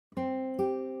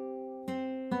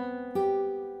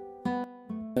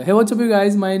Hey, what's up, you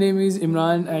guys? My name is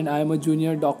Imran, and I am a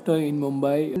junior doctor in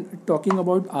Mumbai. And talking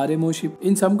about RMO ship,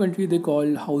 in some country they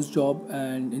call house job,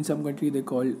 and in some country they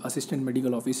call assistant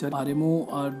medical officer. RMO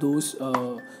are those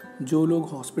जो लोग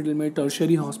hospital में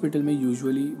tertiary hospital में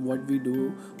usually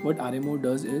what RMO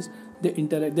does is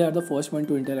they are the first one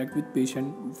to interact with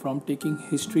patient from taking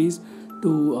histories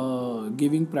to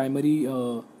giving primary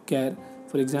care.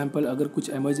 For example अगर कुछ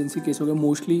emergency case हो गया,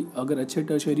 mostly अगर अच्छे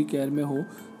टर्शरी केयर में हो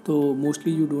तो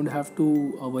mostly you don't have to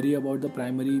worry about the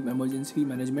primary emergency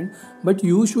management, but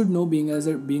you should know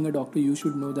being a doctor you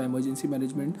should know the emergency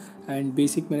management and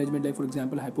basic management. Like for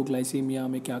example hypoglycaemia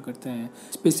में क्या करते हैं,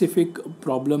 specific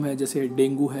problem है जैसे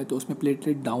dengue है तो उसमें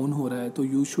platelet down हो रहा है, तो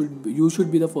you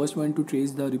should be the first one two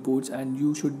trace the reports and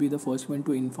you should be the first one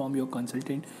two inform your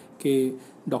consultant कि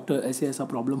डॉक्टर ऐसा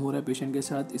प्रॉब्लम हो रहा है पेशेंट के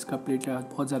साथ, इसका प्लेटलेट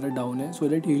बहुत ज़्यादा डाउन है, so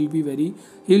that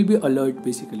he'll be alert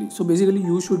basically. So basically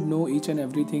you should know each and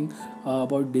everything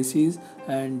about disease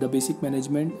and the basic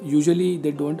management. Usually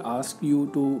they don't ask you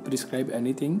to prescribe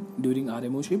anything during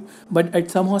RMO ship, but at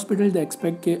some hospital they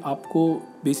expect कि आपको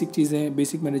basic चीज़ें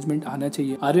basic management आना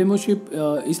चाहिए. RMO ship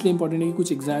इसलिए important है कि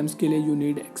कुछ exams के लिए you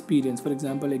need experience. For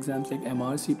example exams like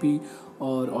MRCP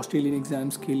और ऑस्ट्रेलियन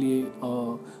एग्ज़ाम्स के लिए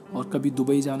और कभी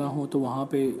दुबई जाना हो तो वहाँ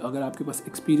पे अगर आपके पास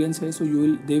एक्सपीरियंस है सो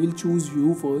they will choose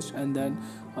you first and then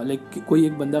like कोई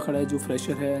एक बंदा खड़ा है जो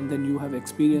फ्रेशर है and then you have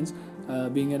experience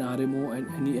being an RMO at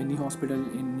any hospital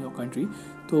in your country,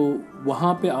 तो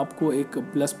वहाँ पे आपको एक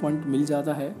प्लस पॉइंट मिल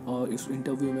जाता है और इस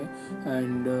इंटरव्यू में.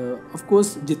 एंड ऑफ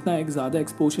कोर्स जितना एक ज़्यादा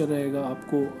एक्सपोजर रहेगा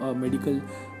आपको मेडिकल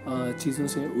चीज़ों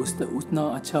से उतना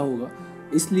अच्छा होगा,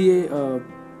 इसलिए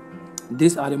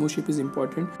this RMO ship is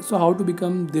important. So how to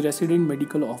become the resident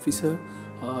medical officer?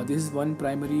 This is one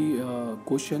primary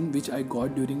question which I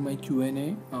got during my Q&A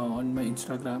on my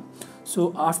Instagram. So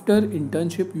after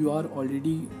internship you are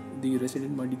already the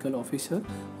resident medical officer.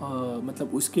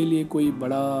 मतलब उसके लिए कोई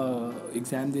बड़ा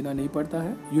exam देना नहीं पड़ता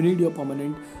है. You need your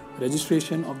permanent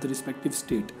registration of the respective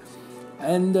state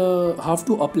and have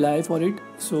to apply for it.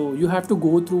 So you have to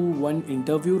go through one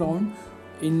interview round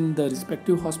in the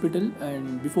respective hospital, and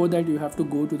before that you have to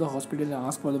go to the hospital and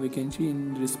ask for the vacancy in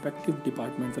respective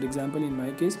department. For example, in my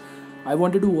case I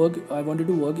wanted to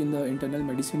work in the internal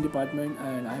medicine department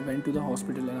and I went to the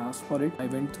hospital and asked for it. I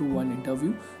went through one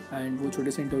interview and वो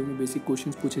छोटे से interview में basic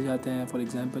questions पूछे जाते हैं. For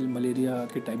example malaria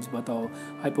के types बताओ,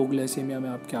 hypoglycaemia में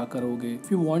आप क्या करोगे.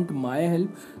 If you want my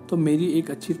help तो मेरी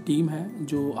एक अच्छी टीम है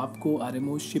जो आपको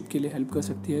RMO शिप के लिए हेल्प कर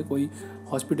सकती है. कोई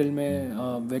हॉस्पिटल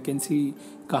में वैकेंसी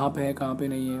कहाँ पे है कहाँ पे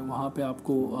नहीं है वहाँ पे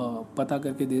आपको पता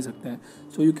करके दे सकते हैं.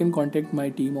 So you can contact my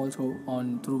team also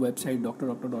on through website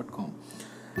doctordoctor.com.